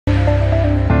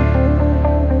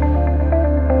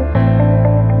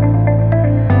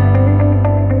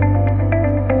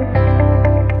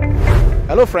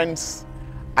Hello friends,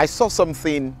 I saw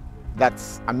something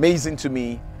that's amazing to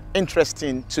me,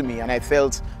 interesting to me, and I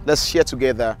felt let's share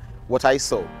together what I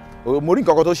saw. Morin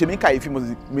kokoto she minka if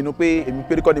me no pe emi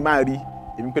pere ko ni ma ri,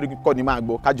 emi pere ko ni ma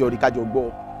gbo, kajo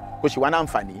gbo, ko shi wana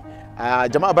amfani.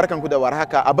 Jama'a barkanku da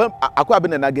warhaka. Akwai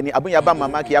abin da na gani, abin ya ba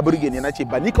mamaki, ya burge ni nace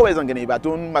ba ni kawai zan gani ba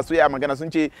tun masu ya magana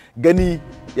sun ce gani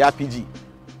ya fiji.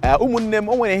 Umunnem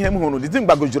onwe hem hunu, dizin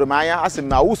gbagojuru ma anya asim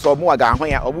na wo so mu aga ho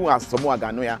ya, obu aso mu aga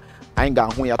no ya.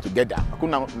 Together.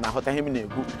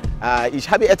 Ich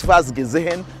habe etwas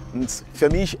gesehen und für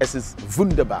mich es ist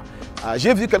wunderbar.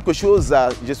 J'ai vu quelque chose,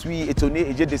 je suis étonné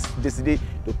et j'ai décidé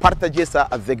de partager ça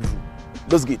avec vous.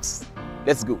 Los geht's.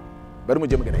 Let's go.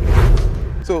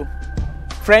 So,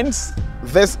 friends,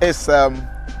 this is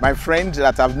my friend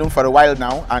that I've known for a while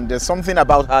now, and there's something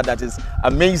about her that is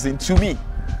amazing to me.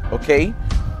 Okay?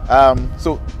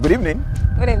 So, good evening.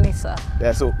 Good evening, sir.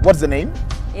 Yeah, so, what's the name?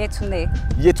 Yetunde.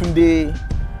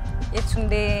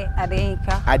 Yetunde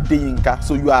Adeyinka. Adeyinka.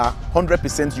 So you are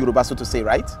 100% Yoruba, so to say,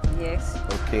 right? Yes.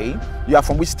 Okay. You are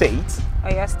from which state?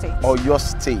 Oyo State. Oyo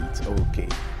State. Okay.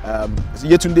 So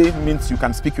Yetunde means you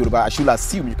can speak Yoruba. I should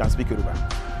assume you can speak Yoruba.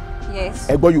 Yes.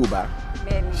 Ego Yoruba.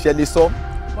 Shele so.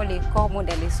 Mole ko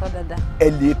modele so dada.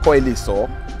 Ele so.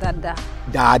 Dada.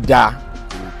 Dada.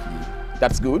 Okay.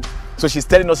 That's good. So she's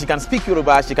telling us she can speak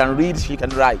Yoruba, she can read, she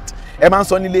can write. Eman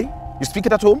Sonile, you speak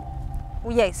it at home?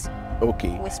 Yes.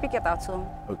 Okay. We speak it at home.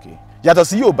 Okay. Yato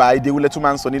si Yoruba, they will let you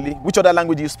man Sonile. Which other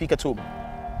language do you speak at home?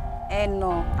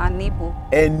 Eno and Igbo.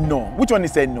 Eno. Which one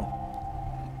is Eno?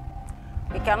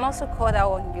 We can also call that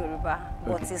one Yoruba,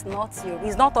 but okay.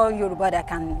 It's not all Yoruba that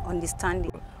can understand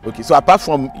it. Okay, so apart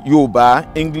from Yoruba,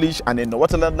 English, and Eno,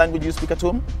 what other language do you speak at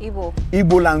home? Igbo.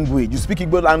 Igbo language. You speak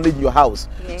Igbo language in your house.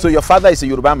 Yes. So your father is a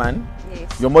Yoruba man.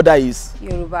 Yes. Your mother is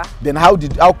Yoruba. Then how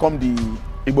come the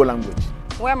Igbo language?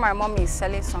 When my mom is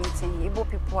selling something, Igbo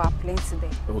people are plenty there.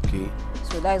 Okay.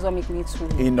 So that is what makes me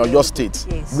to. In your state.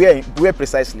 Yes. Where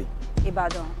precisely?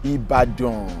 Ibadan.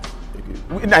 Ibadan.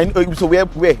 Okay. So where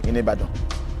in Ibadan?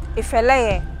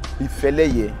 Ifeleye.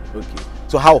 Ifeleye. Okay.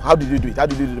 So how did you do it? How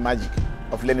did you do the magic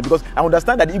of learning? Because I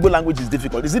understand that the Igbo language is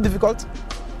difficult. Is it difficult?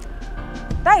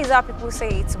 That is how people say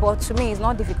it, but to me, it's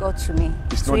not difficult to me.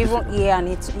 It's not difficult. Even hear and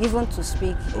even to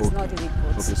speak, it's not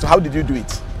difficult. Okay. So how did you do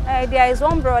it? There is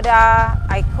one brother.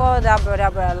 I call that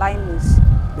brother Linus.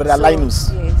 Brother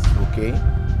Linus. Yes. Okay.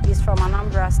 He's from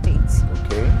Anambra State.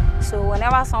 Okay. So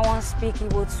whenever someone speaks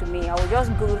Igbo to me,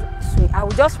 I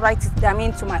will just write it down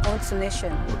into my own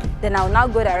tonation. Okay. Then I will now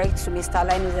go direct to Mr.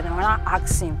 Linus and I will now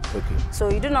ask him. Okay. So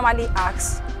you do normally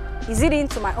ask, is it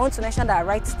into my own tonation that I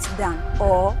write it down,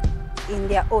 or in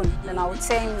their own? Then I will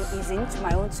tell him it's into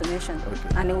my own tonation.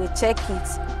 Okay. And he will check it.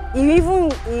 He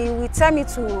will tell me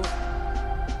to.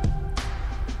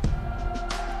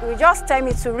 He will just tell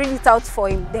me to read it out for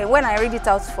him. Then when I read it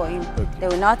out for him, okay, they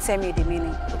will not tell me the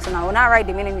meaning. Okay. So now I will not write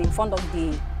the meaning in front of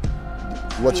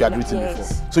what you had written before.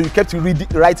 So you kept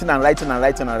writing and writing till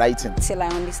I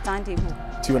understand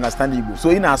Igbo. Till you understand Igbo. So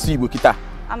in Asu Igbo kita.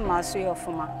 I'm Asu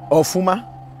Ofuma. Ofuma?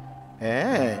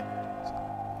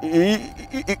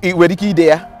 Where did you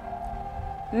there?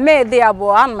 Me there,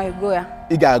 boy, and my goya.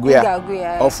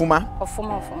 Igagoya. Ofuma?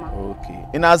 Ofuma. Okay.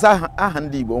 In Aza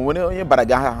Ahandi Igbo, when you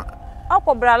baraga.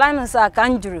 Ako bralano sa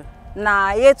kanjuru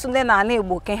na Yetunde na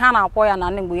Igbo ke ha na akpọ ya na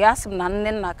Igbo ya sim na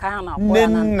nne nna ka ha na akpọ ya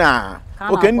na nna.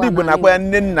 Okay, ndị Igbo na akpọ ya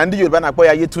nne nna, ndị Yoruba na akpọ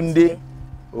ya Yetunde.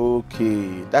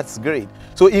 Okay, that's great.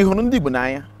 So ihunu ndị Igbo na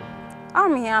anya?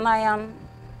 Amịa na ya.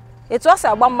 Etu o si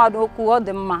agba mmadụ okwu ọ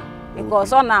dị mma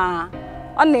because ọ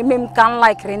na-eme m ka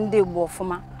like ndị Igbo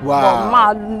ọfụma. Wow.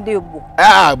 Ma ndị Igbo.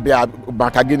 Bịa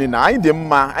maka gịnị na anyị dị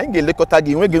mma, anyị ga-elekọta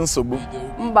gị enweghị nsogbu.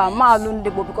 Mba maalụ ndị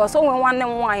Igbo because onwe nwanne m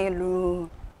nwaanyị lụrụ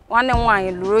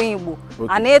onye Igbo.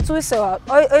 Ana etu o si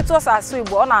asụ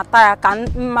Igbo ọ na-ata ya ka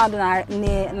mmadụ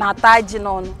na-ata ji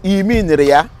n'ọnụ. Imi nyere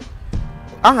ya.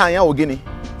 Aha ya wụ gịnị?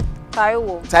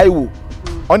 Taiwo.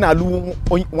 Ọ na-alụ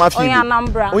nwafọ Igbo.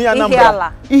 Onye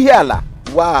Anambra. Ihe ala.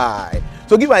 Why?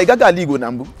 So gị ma ị gaghị ala Igbo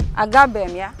na mbụ?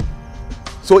 Agabeghị m ya.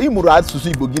 So ị mụrụ asụsụ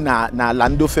Igbo gị na ala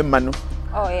ndị ofe mmanụ?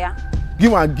 Ya. Gị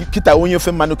nwa kita onye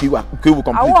ofe mmanụ ka iwu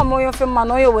complete. Awọ m onye ofe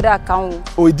mmanụ onye obodo aka nwụ.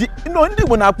 Ndị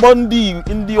Igbo na-akpọ ndị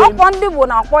ọkpọ ndị Igbo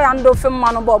na-akpọ ya ndị ofe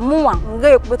mmanụ bụ mụnwa nga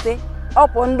ekpete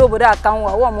ọkpọ ndị obodo aka nwụ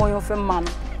awọ m onye ofe mmanụ.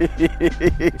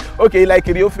 Okay,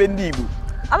 like ofe ndị Igbo.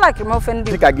 I like m ofe ndị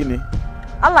Igbo. Dịka gịnị?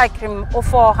 I like m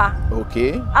ofe ọha.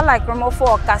 Okay. I like m ofe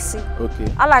ọkasị. Okay.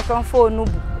 I like m ofe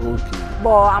onugbu. Okay.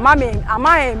 But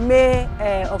amaghị eme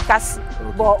ọkasị.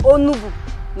 But onugbu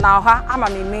na ọha ama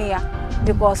m eme ya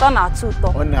because ọ na-atọ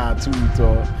ụtọ. Ọ na-atọ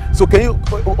ụtọ. So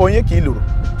onye ka ị lụrụ?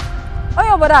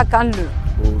 Onye obodo aka m lụrụ.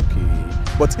 Okay.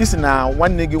 But isi na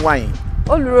nwanne gị nwanyị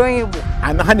O luru onye Igbo.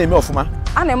 Ana ha na-eme ofuma.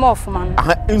 A na-eme ofuma.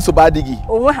 Aha nsogbu adịghị.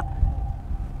 Onwe ha.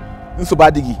 Nsogbu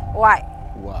adịghị. Why?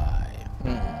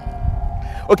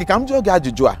 Okay, ka m jụọ gị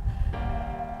ajụjụ a.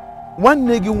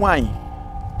 Nwanne gị nwanyị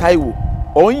Taiwo,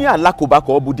 onye Alakụba ka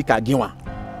ọ bụ dịka gị nwa?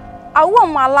 Awụ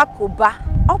m Alakụba,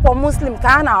 ọkwa Muslim ka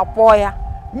a na-akpọ ya.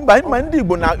 Mba, ndị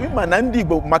Igbo na ndị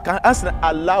Igbo maka asị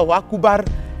Allahu Akbar,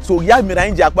 so ya mere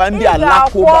anyị ji akpa ndị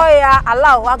Alakụba. Akpọ ya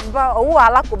Allahu Akbar, owu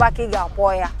Alakụba ka ị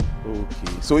ga-akpọ ya.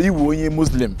 Okay, so iwu onye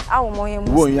Muslim. Awụ m onye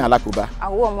Muslim. Iwu onye Alakụba.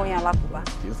 Awụ m onye Alakụba.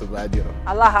 Nsogbu adịrọ.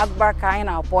 Allahu Akbar ka anyị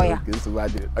na-akpọ ya. Nsogbu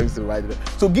adịrọ.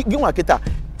 So gị nwa kịta,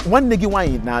 nwanne gị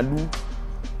nwanyị na-alụ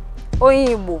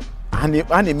onye Igbo. A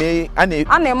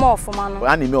na-eme ọfụma nụ.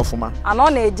 A na-eme ọfụma. Ana ọ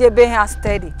na-ejebe ha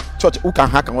steady. Chọọchị ụka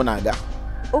ha ka ọ na-aga.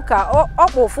 Ụka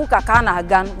ọkpụ ofu ụka ka a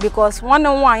na-aga because nwanne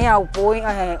m nwaanyị a bụ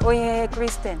onye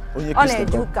Christian. Ọ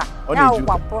na-eje ụka. Ya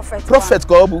wụkwa prophet. Prophet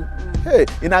ka ọ bụ. Hey,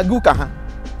 ị na-aga ụka ha?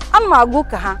 Ana m aga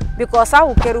ụka ha because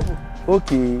ahụ kerubu.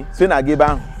 Okay, so ị na-aga ebe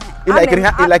ahụ.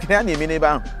 Ị like ha na-eme n'ebe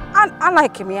ahụ? I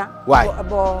like him ya. Why?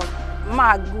 But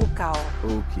ma aga ụka.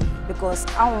 Okay. Because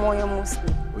I'm onye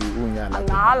Muslim.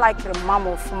 And I like mama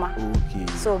ofuma. Okay.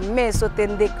 So me sote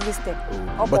ndị Christian.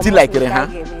 But you like ha?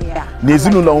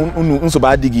 N'ezinụlọ unu nsogbu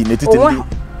adịghị n'etiti ndị.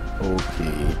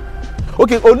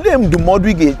 Okay, olee ndụmọdụ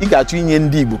ị ga-achọ inye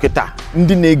ndị Igbo kịta,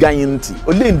 ndị na-ege anyị ntị?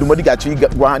 Olee ndụmọdụ ị ga-achọ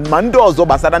ịgwa ma ndị ọzọ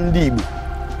gbasara ndị Igbo?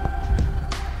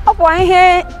 Ọ bụ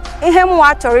ihe m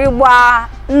chọrọ ịgba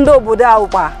ndị obodo a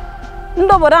ụkwa.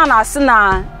 Ndị obodo a na-asị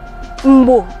na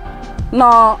mgbo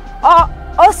na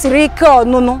o siri ike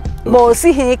ọnụnụ ma o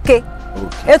sighi ike.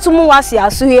 Etu mụnwa si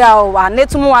asụ ya ụwa na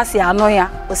etu mụnwa si anụ ya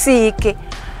o sighi ike.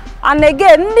 And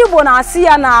again, ndị Igbo na-asị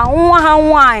ya na nwa ha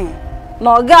nwaanyị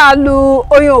na ọ ga-alụ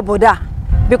onye obodo a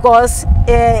because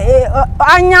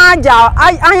anya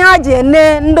aja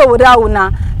ene ndị obodo ahụ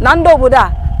na ndị obodo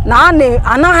a na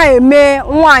anaghị eme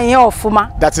nwaanyị ọfụma.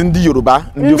 That's ndị Yoruba,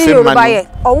 ndị Yoruba ye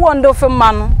ọwụọ ndị ofe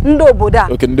mmanụ ndị obodo a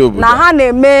na ha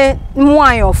na-eme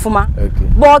nwaanyị ọfụma.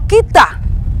 But kita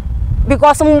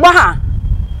because mgbe ha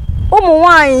ụmụ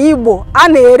nwaanyị Igbo a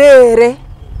na-ere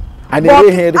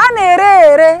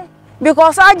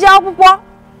because aja akwụkwọ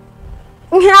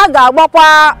ihe a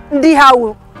ga-agbakwa ndị ha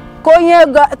wu ka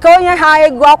onye ha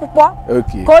ego akwụkwọ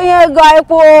ka onye ego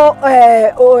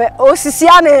akwụkwọ osisi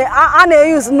a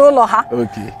na-eyuzu n'ụlọ ha.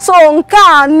 So nke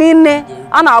a niile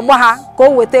a na-agba ha ka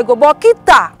o weta ego. But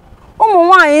kita ụmụ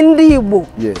nwaanyị ndị Igbo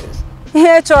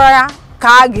ihe chọrọ ya ka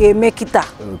a ga-eme kita.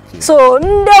 So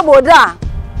ndị obodo a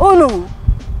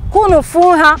unu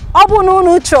fụ ha ọ bụ na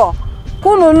unu chọọ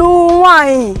unu lụ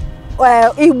nwaanyị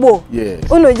Igbo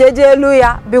unu jeje elu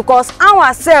ya because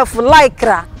our self like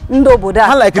ndị obodo a.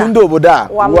 Ha like ndị obodo a.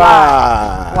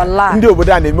 Wow. Ndị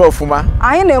obodo a na-eme ọfụma.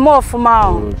 Anyị na-eme ọfụma.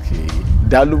 Okay.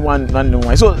 Dalu one.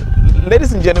 So,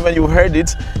 ladies and gentlemen, you heard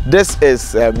it. This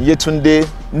is Yetunde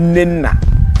Nena.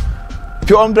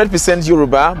 Pure 100%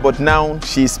 Yoruba, but now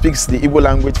she speaks the Igbo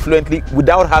language fluently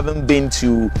without having been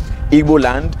to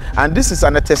Igboland. And this is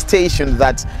an attestation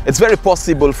that it's very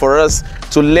possible for us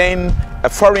to learn a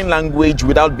foreign language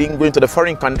without going to the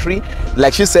foreign country.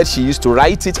 Like she said, she used to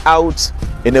write it out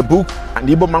in a book, and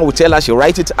the Igbo man would tell her she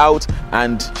write it out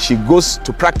and she goes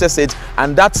to practice it,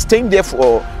 and that's staying there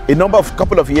for a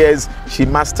couple of years. She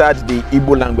mastered the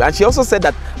Igbo language. And she also said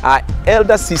that her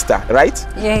elder sister, right?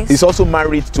 Yes. Is also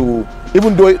married to,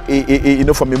 even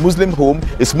though from a Muslim home,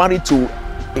 is married to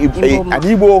an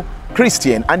Igbo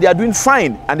Christian, and they are doing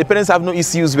fine, and the parents have no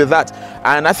issues with that.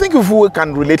 And I think if we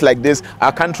can relate like this,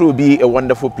 our country will be a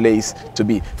wonderful place to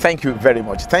be. Thank you very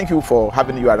much. Thank you for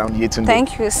having you around here today.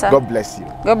 Thank you, sir. God bless you.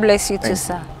 God bless you too,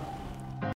 sir.